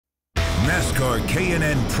NASCAR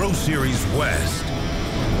K&N Pro Series West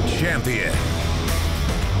champion,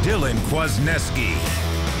 Dylan Kwasniewski.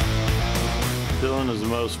 Dylan is the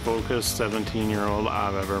most focused 17-year-old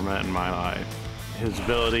I've ever met in my life. His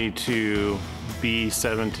ability to be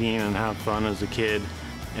 17 and have fun as a kid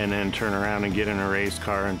and then turn around and get in a race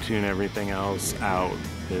car and tune everything else out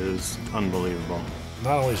is unbelievable.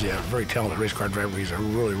 Not only is he a very talented race car driver, he's a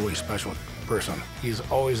really, really special person. He's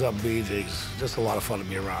always upbeat. He's just a lot of fun to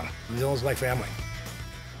be around. Dylan's like family.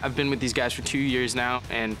 I've been with these guys for 2 years now,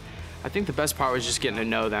 and I think the best part was just getting to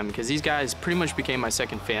know them, because these guys pretty much became my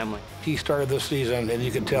second family. He started this season, and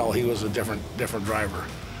you could tell he was a different driver.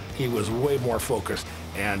 He was way more focused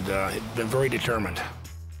and been very determined.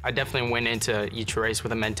 I definitely went into each race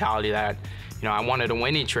with a mentality that, you know, I wanted to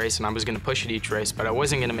win each race and I was going to push it each race, but I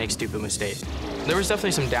wasn't going to make stupid mistakes. There was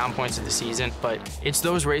definitely some down points of the season, but it's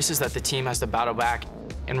those races that the team has to battle back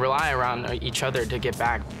and rely around each other to get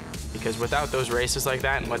back. Because without those races like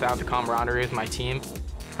that and without the camaraderie with my team,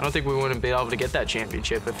 I don't think we wouldn't be able to get that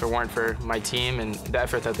championship if it weren't for my team and the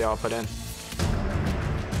effort that they all put in.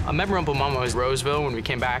 A memorable moment was Roseville when we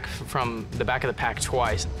came back from the back of the pack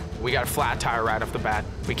twice. We got a flat tire right off the bat.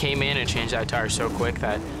 We came in and changed that tire so quick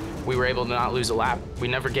that we were able to not lose a lap. We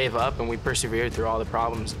never gave up and we persevered through all the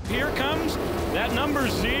problems. Here comes that number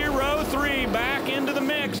 03 back into the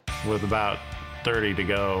mix. With about 30 to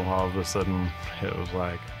go, all of a sudden it was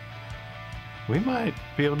like, we might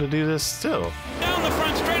be able to do this still. Down the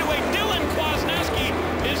front straightaway, Dylan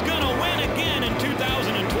Kwasniewski is gonna win again in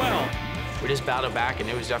 2012. We just battled back, and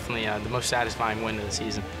it was definitely the most satisfying win of the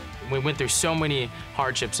season. We went through so many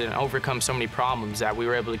hardships and overcome so many problems that we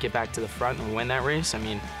were able to get back to the front and win that race. I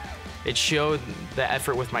mean, it showed the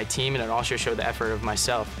effort with my team, and it also showed the effort of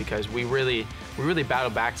myself, because we really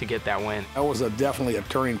battled back to get that win. That was definitely a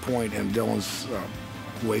turning point in Dylan's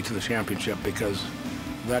way to the championship, because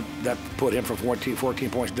that put him from 14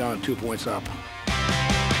 points down and 2 points up.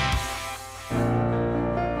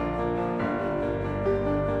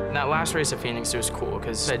 That last race at Phoenix, it was cool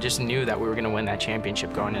because I just knew that we were going to win that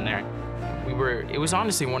championship going in there. It was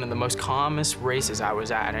honestly one of the most calmest races I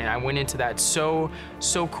was at, and I went into that so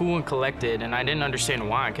cool and collected, and I didn't understand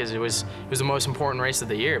why, because it was the most important race of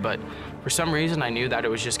the year, but for some reason I knew that it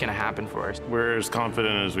was just going to happen for us. We're as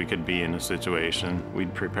confident as we could be in the situation.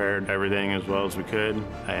 We'd prepared everything as well as we could,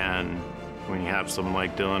 and when you have someone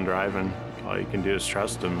like Dylan driving, all you can do is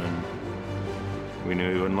trust him, and we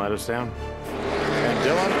knew he wouldn't let us down. And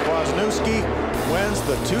Dylan Kwasniewski wins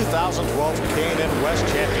the 2012 K&N West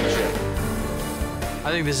Championship. I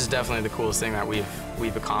think this is definitely the coolest thing that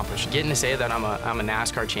we've accomplished. Getting to say that I'm a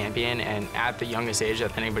NASCAR champion, and at the youngest age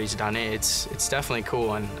that anybody's done it, it's definitely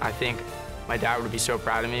cool. And I think my dad would be so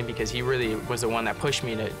proud of me, because he really was the one that pushed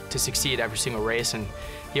me to succeed every single race. And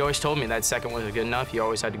he always told me that second wasn't good enough. You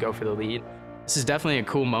always had to go for the lead. This is definitely a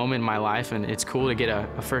cool moment in my life, and it's cool to get a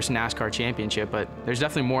first NASCAR championship, but there's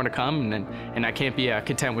definitely more to come, and I can't be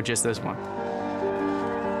content with just this one.